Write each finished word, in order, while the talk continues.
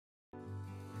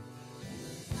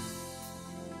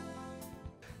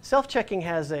Self-checking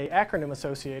has an acronym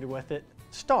associated with it,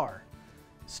 STAR.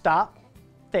 Stop,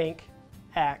 think,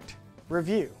 act,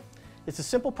 review. It's a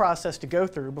simple process to go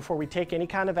through before we take any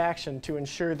kind of action to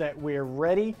ensure that we're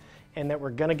ready and that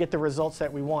we're going to get the results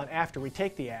that we want after we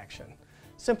take the action.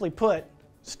 Simply put,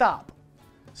 stop.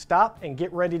 Stop and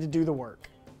get ready to do the work.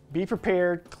 Be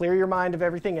prepared, clear your mind of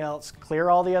everything else, clear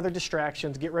all the other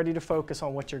distractions, get ready to focus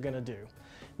on what you're going to do.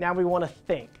 Now we want to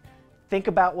think. Think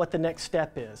about what the next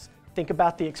step is. Think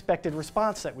about the expected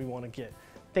response that we want to get.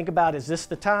 Think about, is this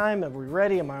the time? Are we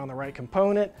ready? Am I on the right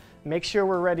component? Make sure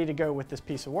we're ready to go with this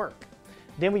piece of work.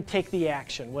 Then we take the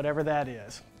action, whatever that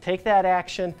is. Take that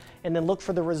action and then look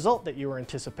for the result that you were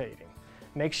anticipating.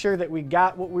 Make sure that we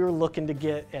got what we were looking to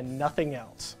get and nothing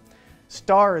else.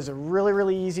 STAR is a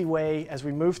really easy way as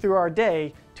we move through our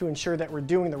day to ensure that we're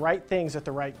doing the right things at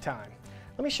the right time.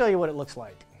 Let me show you what it looks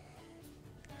like.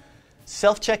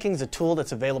 Self-checking is a tool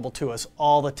that's available to us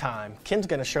all the time. Ken's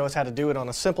going to show us how to do it on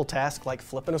a simple task like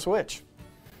flipping a switch.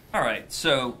 Alright,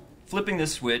 so flipping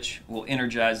this switch will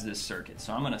energize this circuit.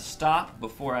 So I'm going to stop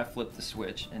before I flip the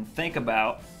switch and think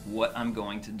about what I'm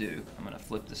going to do. I'm going to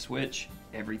flip the switch,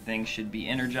 everything should be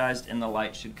energized and the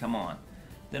light should come on.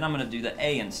 Then I'm going to do the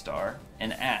A in STAR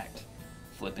and act.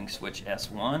 Flipping switch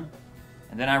S1,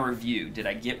 and then I review. Did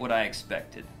I get what I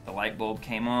expected? The light bulb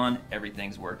came on,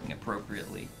 everything's working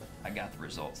appropriately. I got the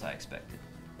results I expected.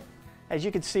 As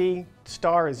you can see,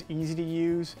 STAR is easy to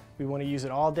use. We want to use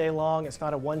it all day long. It's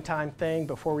not a one-time thing.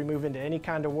 Before we move into any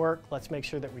kind of work, let's make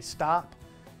sure that we stop,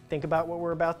 think about what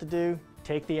we're about to do,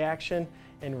 take the action,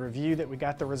 and review that we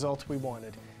got the results we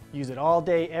wanted. Use it all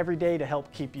day, every day to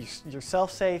help keep yourself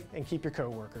safe and keep your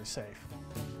coworkers safe.